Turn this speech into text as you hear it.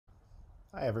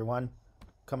Hi everyone,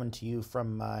 coming to you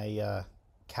from my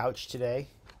couch today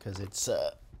because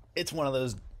it's one of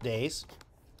those days.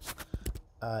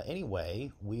 Anyway,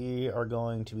 we are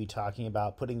going to be talking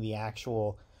about putting the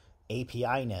actual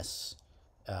API-ness,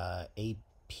 API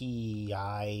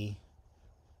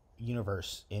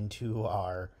universe into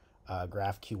our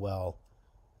GraphQL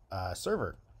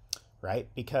server, right?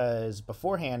 Because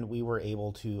beforehand we were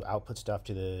able to output stuff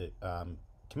to the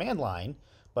command line,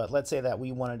 but let's say that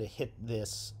we wanted to hit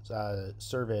this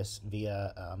service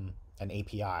via an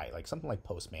API, like something like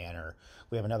Postman, or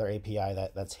we have another API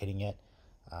that's hitting it.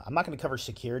 I'm not going to cover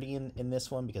security in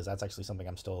this one because that's actually something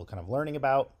I'm still kind of learning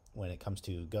about when it comes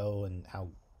to Go and how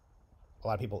a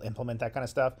lot of people implement that kind of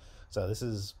stuff. So this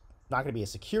is not going to be a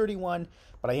security one,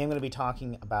 but I am going to be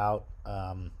talking about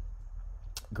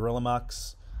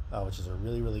GorillaMUX, which is a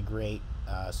really great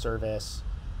service,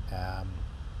 um,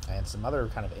 and some other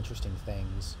kind of interesting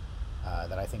things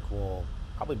that I think will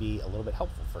probably be a little bit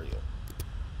helpful for you.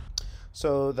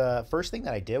 So the first thing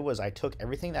that I did was I took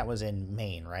everything that was in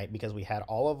main, right? Because we had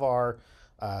all of our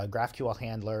GraphQL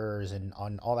handlers and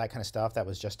on all that kind of stuff that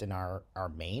was just in our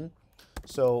main.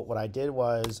 So what I did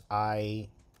was I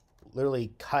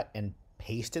literally cut and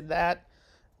pasted that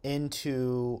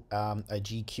into a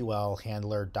GQL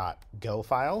Handler.go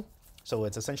file. So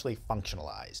it's essentially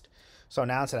functionalized. So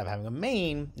now instead of having a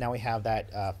main, now we have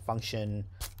that function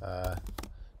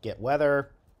get weather,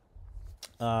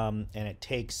 and it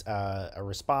takes a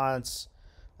response,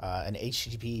 an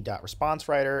HTTP.response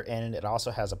writer, and it also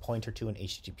has a pointer to an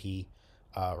HTTP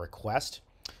request.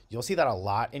 You'll see that a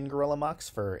lot in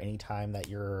GorillaMUX for any time that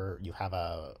you have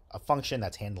a function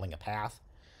that's handling a path.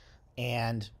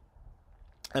 And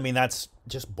I mean, that's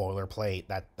just boilerplate.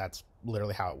 That's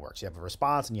literally how it works. You have a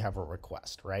response and you have a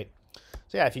request, right?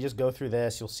 So yeah, if you just go through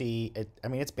this, you'll see it. I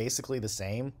mean, it's basically the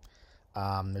same.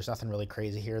 There's nothing really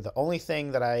crazy here. The only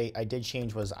thing that I did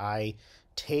change was I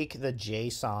take the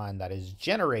JSON that is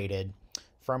generated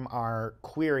from our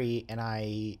query and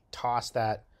I toss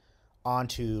that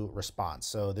onto response.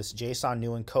 So this JSON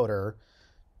new encoder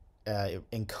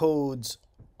encodes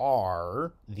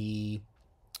R, the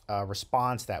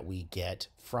response that we get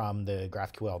from the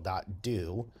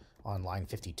GraphQL.do on line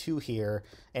 52 here,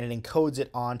 and it encodes it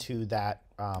onto that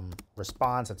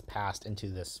response that's passed into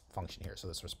this function here, so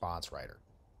this response writer.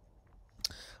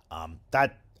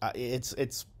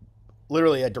 It's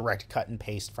literally a direct cut and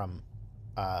paste from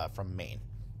main.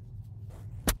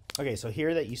 Okay, so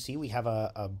here that you see we have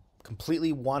a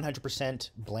completely 100%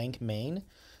 blank main,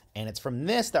 and it's from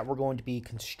this that we're going to be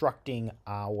constructing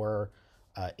our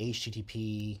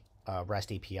HTTP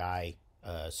REST API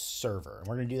server. And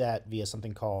we're going to do that via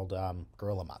something called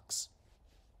GorillaMUX.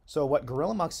 So what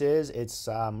GorillaMUX is, it's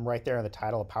right there in the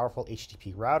title, a powerful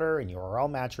HTTP router and URL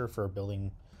matcher for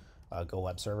building Go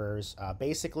web servers.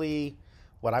 Basically,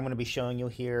 what I'm going to be showing you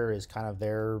here is kind of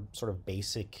their sort of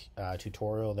basic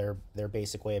tutorial, their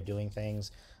basic way of doing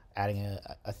things, adding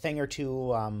a thing or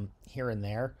two here and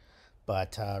there.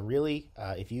 But really,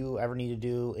 if you ever need to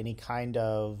do any kind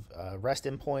of REST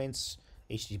endpoints,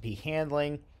 HTTP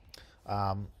handling,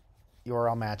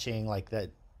 URL matching, like that,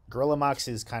 GorillaMUX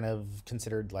is kind of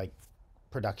considered like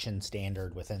production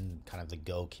standard within kind of the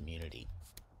Go community.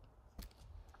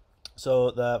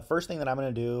 So the first thing that I'm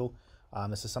going to do,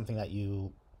 this is something that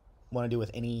you want to do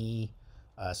with any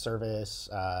service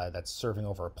that's serving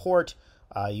over a port.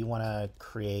 You want to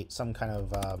create some kind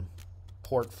of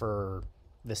port for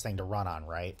this thing to run on,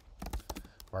 right?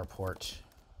 Our port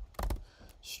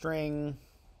string.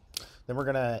 Then we're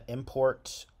going to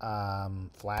import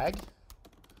flag.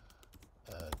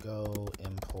 Go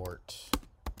import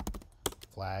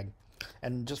flag.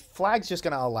 And just flag's just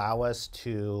going to allow us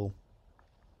to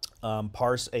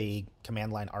parse a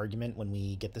command line argument when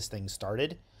we get this thing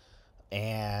started.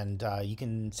 And you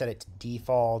can set it to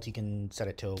default. You can set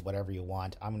it to whatever you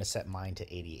want. I'm going to set mine to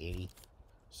 8080.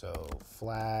 So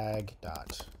flag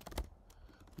dot,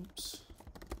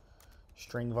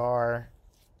 string var.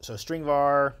 So string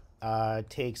var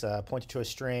takes a pointer to a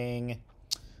string,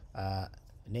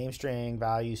 name string,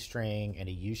 value string, and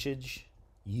a usage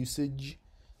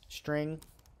string.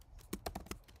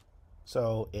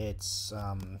 So it's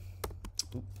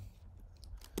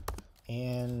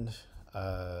and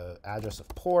address of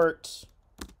port,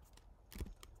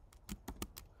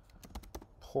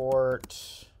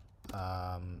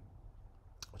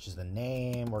 which is the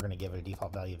name. We're going to give it a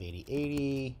default value of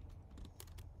 8080.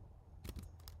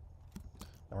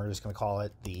 And we're just going to call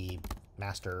it the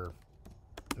master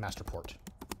port.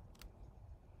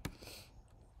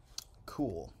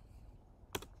 Cool.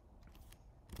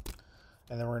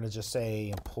 And then we're going to just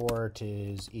say port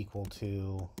is equal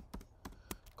to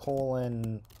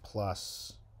colon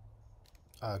plus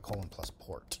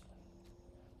port.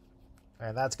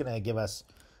 And that's going to give us,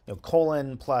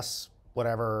 colon plus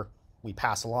whatever we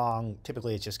pass along.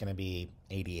 Typically, it's just going to be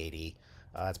 8080.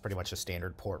 That's pretty much a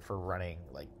standard port for running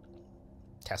like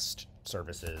test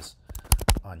services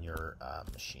on your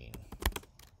machine.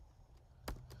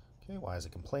 Okay, why is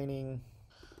it complaining?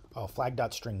 Oh,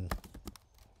 flag.string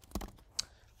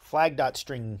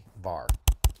var.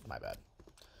 My bad.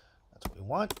 That's what we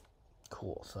want.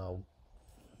 Cool. So,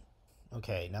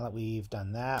 okay, now that we've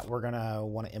done that, we're gonna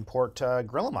want to import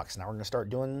GorillaMUX. Now we're gonna start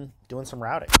doing some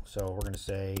routing. So we're gonna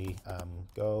say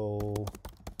go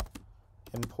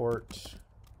import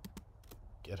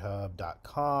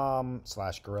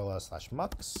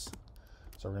github.com/gorilla/mux.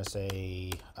 So we're gonna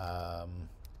say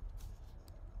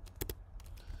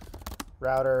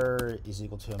router is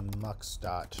equal to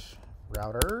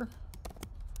mux.router.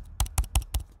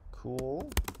 Cool.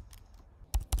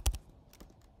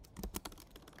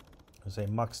 I'll say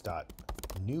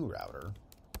mux.newRouter.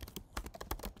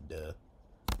 Duh.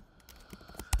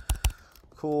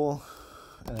 Cool.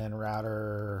 And then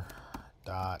router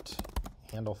dot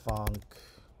handle func.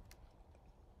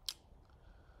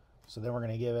 So then we're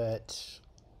going to give it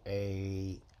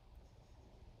a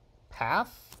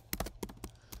path.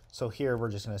 So here we're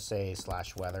just going to say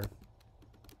 /weather.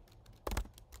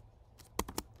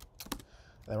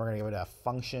 Then we're going to give it a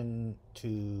function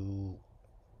to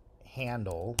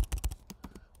handle,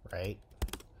 right?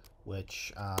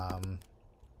 Which,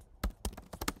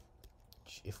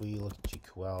 if we look at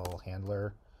GQL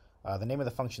Handler, the name of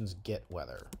the function is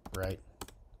getWeather, right?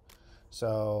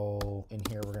 So in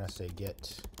here we're going to say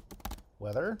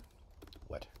getWeather,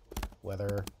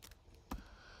 weather,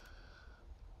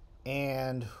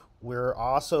 and we're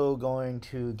also going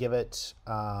to give it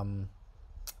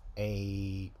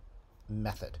a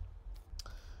method.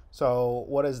 So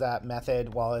what is that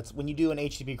method? Well, it's when you do an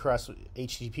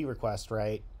HTTP request,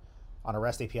 right? On a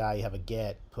REST API, you have a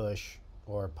get, push,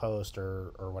 or post,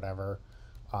 or whatever.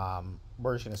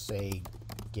 We're just going to say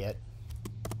get.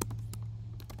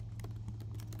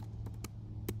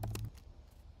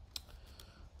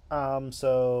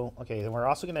 Okay, then we're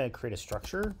also going to create a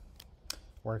structure.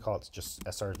 We're going to call it just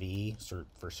SRV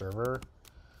for server.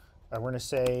 We're going to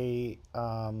say,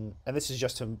 and this is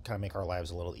just to kind of make our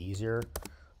lives a little easier.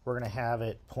 We're going to have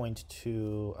it point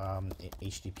to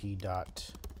http.server.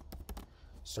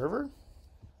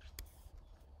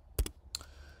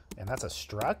 And that's a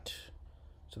struct.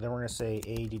 So then we're going to say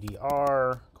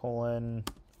addr:\port,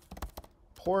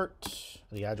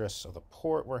 the address of the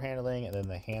port we're handling, and then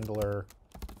the handler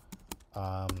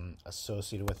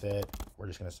associated with it. We're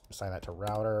just going to assign that to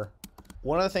router.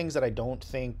 One of the things that I don't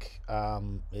think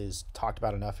is talked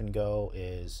about enough in Go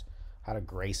is how to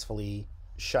gracefully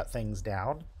shut things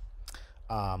down.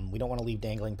 We don't want to leave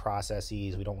dangling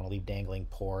processes. We don't want to leave dangling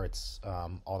ports,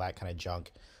 all that kind of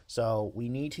junk. So we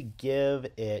need to give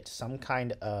it some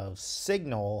kind of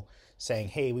signal saying,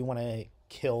 hey, we want to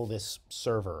kill this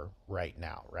server right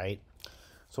now, right?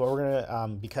 So what we're going to,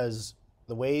 because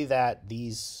the way that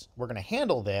we're going to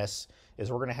handle this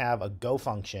is we're going to have a Go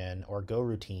function or Go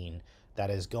routine that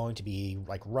is going to be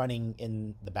like running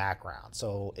in the background.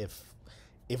 So if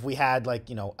we had like,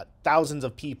 thousands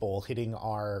of people hitting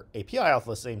our API at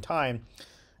the same time,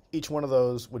 each one of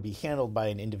those would be handled by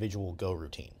an individual Go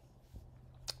routine,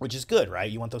 which is good, right?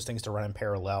 You want those things to run in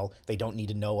parallel. They don't need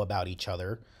to know about each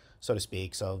other, so to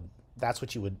speak. So that's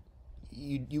what you would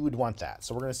want that.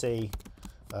 So we're going to say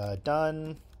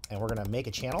done, and we're going to make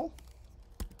a channel.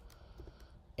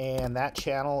 And that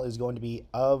channel is going to be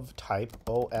of type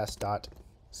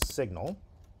os.signal,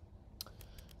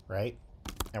 right?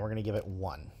 And we're going to give it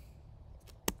 1.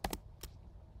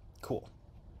 Cool.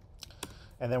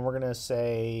 And then we're going to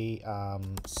say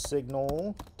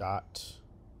signal dot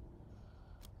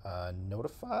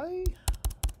notify.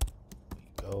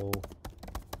 Go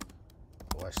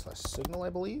os/signal, I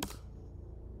believe.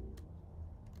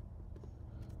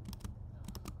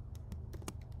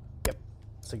 Yep,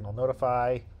 signal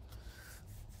notify.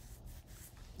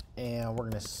 And we're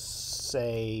going to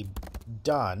say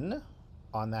done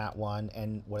on that one,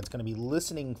 and what it's going to be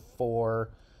listening for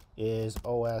is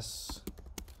OS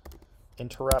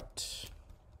interrupt.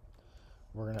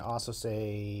 We're going to also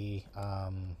say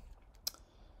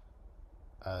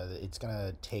it's going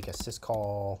to take a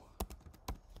syscall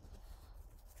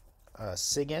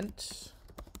SIGINT,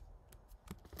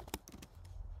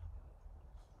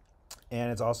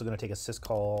 and it's also going to take a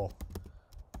syscall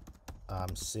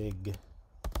SIG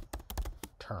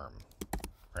term,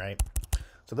 right?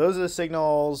 So those are the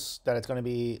signals that it's going to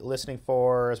be listening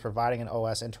for. It's providing an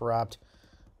OS interrupt.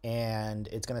 and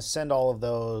it's going to send all of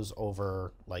those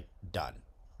over like done,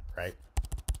 right?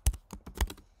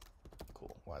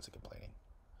 Cool. Why is it complaining?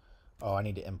 Oh, I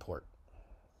need to import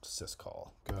syscall.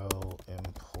 Go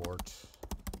import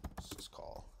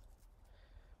syscall.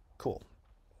 Cool.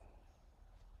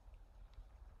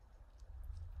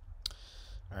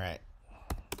 All right.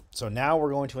 So now we're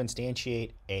going to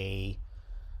instantiate an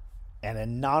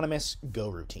anonymous Go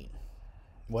routine.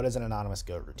 What is an anonymous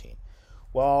Go routine?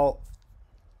 Well,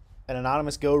 an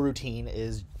anonymous Go routine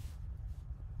is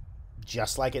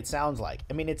just like it sounds like.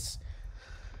 I mean,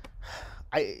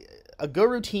 a Go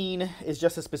routine is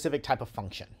just a specific type of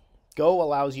function. Go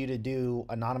allows you to do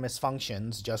anonymous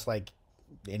functions just like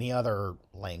any other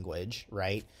language,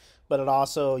 right? But it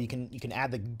also, you can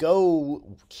add the Go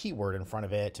keyword in front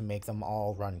of it to make them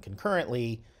all run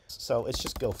concurrently. So it's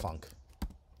just go func.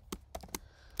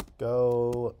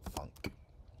 Go func.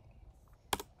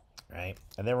 Right?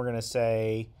 And then we're going to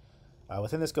say,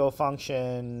 within this go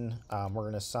function, we're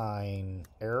going to assign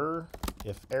error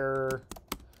if error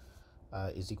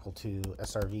is equal to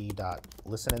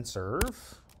srv.listen and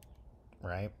serve,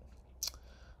 right?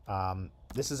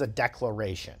 This is a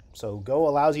declaration. So Go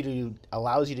allows you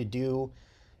to do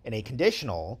in a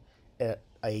conditional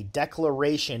a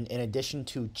declaration in addition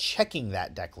to checking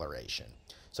that declaration.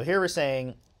 So here we're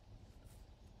saying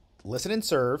listen and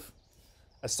serve,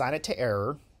 assign it to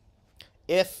error.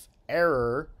 If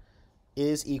error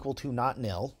is equal to not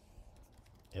nil,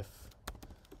 if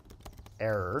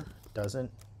error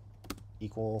doesn't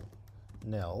equal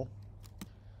nil,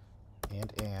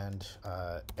 and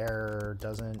error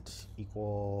doesn't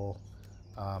equal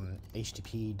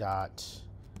HTTP dot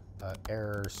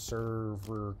error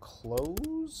server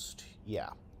closed. Yeah.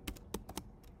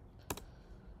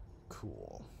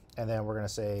 Cool. And then we're going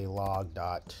to say log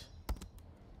dot,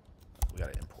 we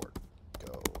got to import,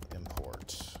 go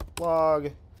import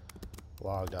log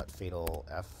dot fatal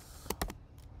f.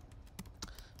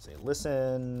 Say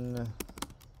listen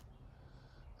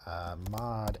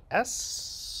mod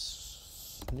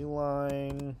s new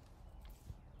line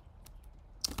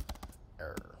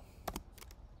error.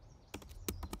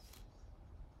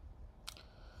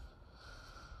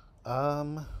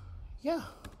 Yeah,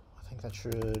 I think that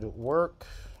should work.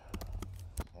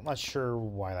 I'm not sure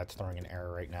why that's throwing an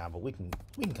error right now, but we can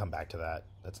come back to that.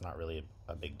 That's not really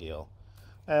a big deal.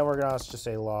 And we're gonna just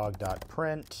say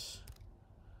log.print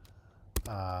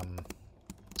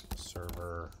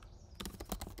server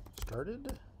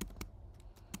started.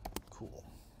 Cool.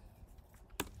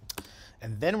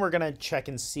 And then we're gonna check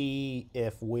and see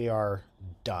if we are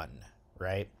done,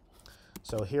 right?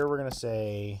 So here we're gonna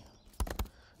say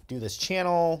do this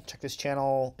channel, check this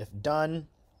channel if done,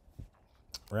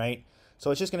 right? So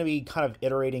it's just going to be kind of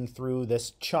iterating through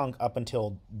this chunk up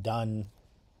until done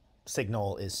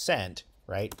signal is sent,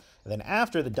 right? And then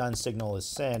after the done signal is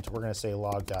sent, we're going to say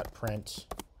log.print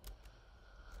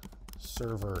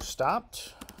server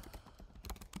stopped.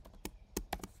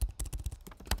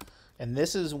 And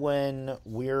this is when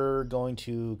we're going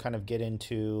to kind of get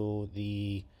into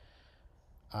the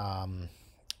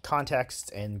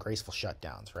context and graceful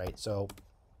shutdowns, right? So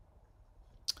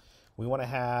we want to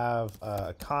have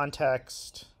a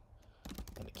context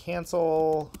and a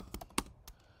cancel,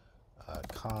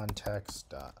 context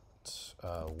dot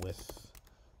with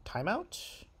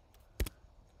timeout,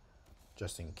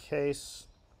 just in case.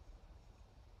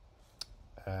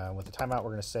 With the timeout,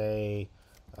 we're going to say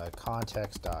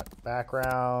context dot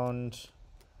background,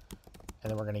 and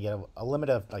then we're going to get a limit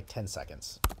of like 10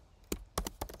 seconds.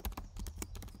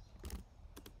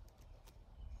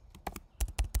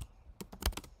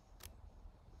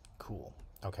 Cool.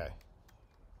 Okay.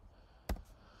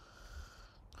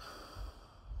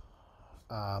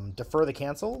 Defer the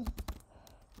cancel.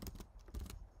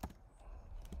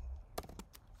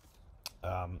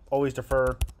 Always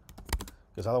defer,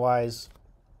 because otherwise,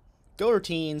 Go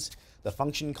routines, the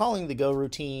function calling the Go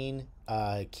routine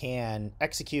can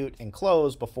execute and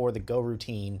close before the Go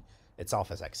routine itself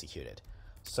is executed.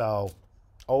 So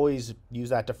always use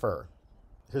that defer.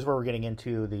 Here's where we're getting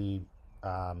into the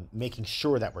making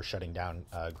sure that we're shutting down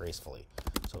gracefully.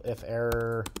 So if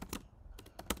error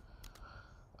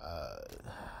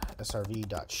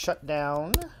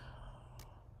srv.shutdown,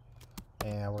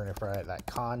 and we're going to provide that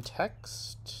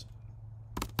context.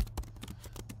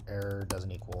 Error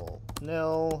doesn't equal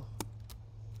nil.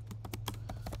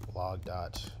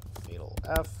 Log.fatal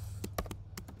f.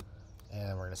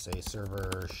 And we're going to say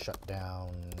server shutdown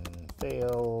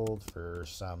failed for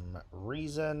some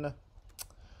reason.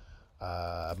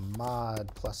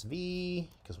 Mod plus v,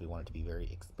 because we want it to be very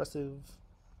expressive.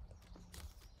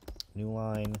 New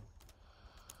line.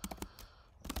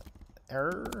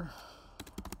 error.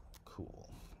 Cool.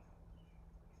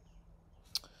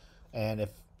 And if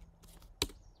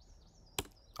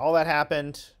all that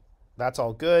happened, that's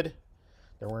all good.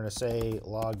 Then we're going to say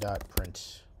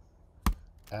log.printf,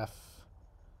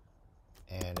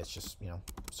 and it's just, you know,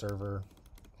 server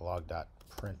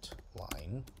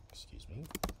log.println, excuse me,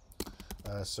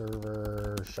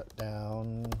 server shut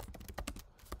down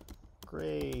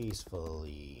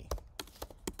gracefully.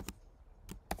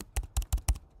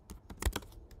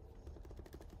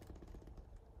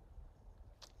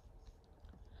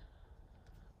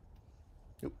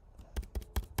 Nope.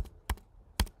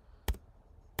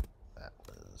 That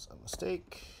was a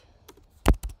mistake.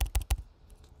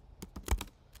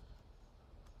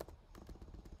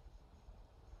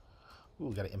 Ooh,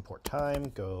 we got to import time.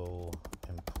 Go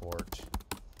import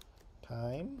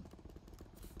time.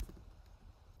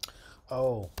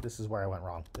 Oh, this is where I went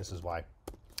wrong. This is why.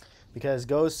 Because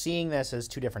Go's seeing this as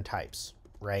two different types,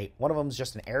 right? One of them is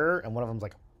just an error, and one of them's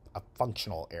like a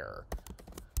functional error.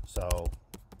 So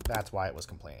that's why it was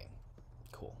complaining.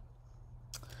 Cool.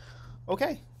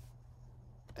 Okay.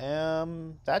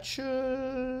 That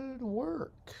should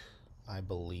work, I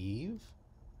believe.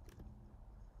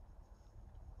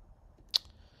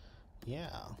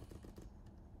 Yeah.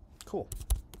 Cool.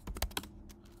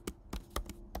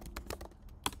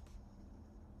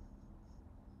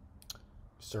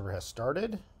 Server has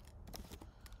started.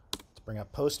 Let's bring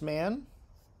up Postman.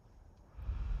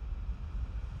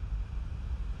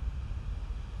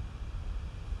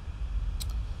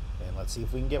 And let's see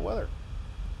if we can get weather.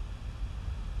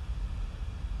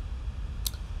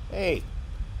 Hey,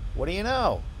 what do you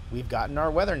know? We've gotten our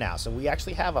weather now. So we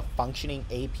actually have a functioning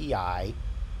API,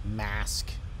 mask,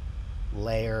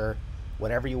 layer,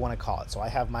 whatever you want to call it. So I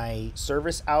have my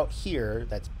service out here,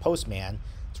 that's Postman.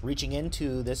 It's reaching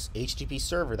into this HTTP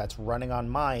server that's running on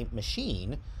my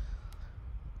machine.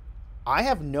 I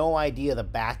have no idea the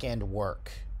back-end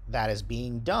work that is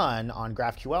being done on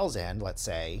GraphQL's end, let's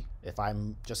say, if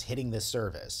I'm just hitting this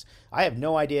service. I have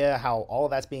no idea how all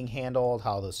of that's being handled,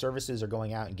 how the services are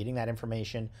going out and getting that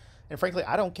information. And frankly,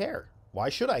 I don't care. Why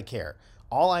should I care?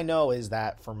 All I know is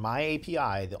that for my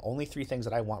API, the only three things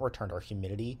that I want returned are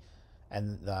humidity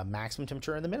and the maximum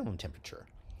temperature and the minimum temperature.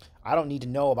 I don't need to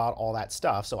know about all that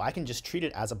stuff, so I can just treat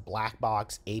it as a black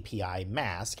box API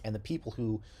mask, and the people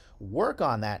who work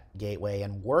on that gateway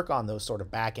and work on those sort of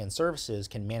back-end services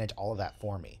can manage all of that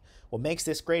for me. What makes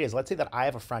this great is, let's say that I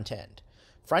have a front end.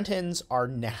 Front ends are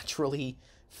naturally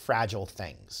fragile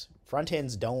things. Front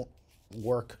ends don't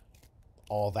work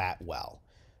all that well.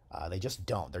 They just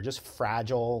don't. They're just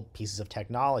fragile pieces of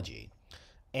technology.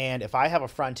 And if I have a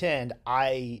front end,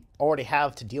 I already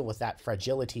have to deal with that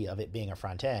fragility of it being a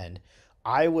front end.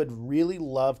 I would really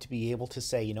love to be able to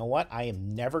say, you know what? I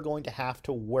am never going to have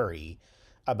to worry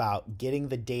about getting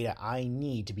the data I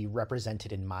need to be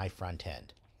represented in my front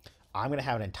end. I'm going to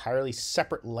have an entirely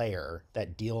separate layer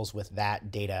that deals with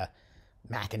that data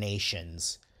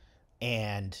machinations,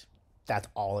 and that's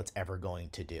all it's ever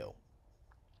going to do.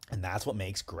 And that's what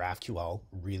makes GraphQL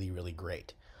really, really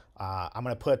great. I'm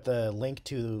going to put the link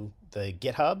to the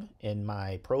GitHub in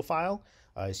my profile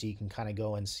so you can kind of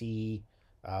go and see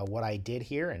what I did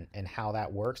here and how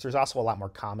that works. There's also a lot more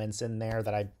comments in there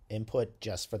that I input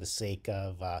just for the sake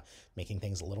of making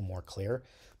things a little more clear.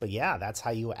 But yeah, that's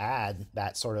how you add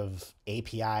that sort of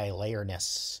API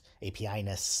API-ness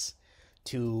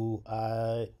to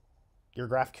your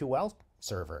GraphQL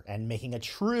server and making a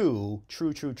true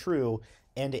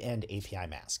end-to-end API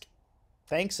mask.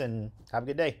 Thanks, and have a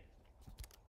good day.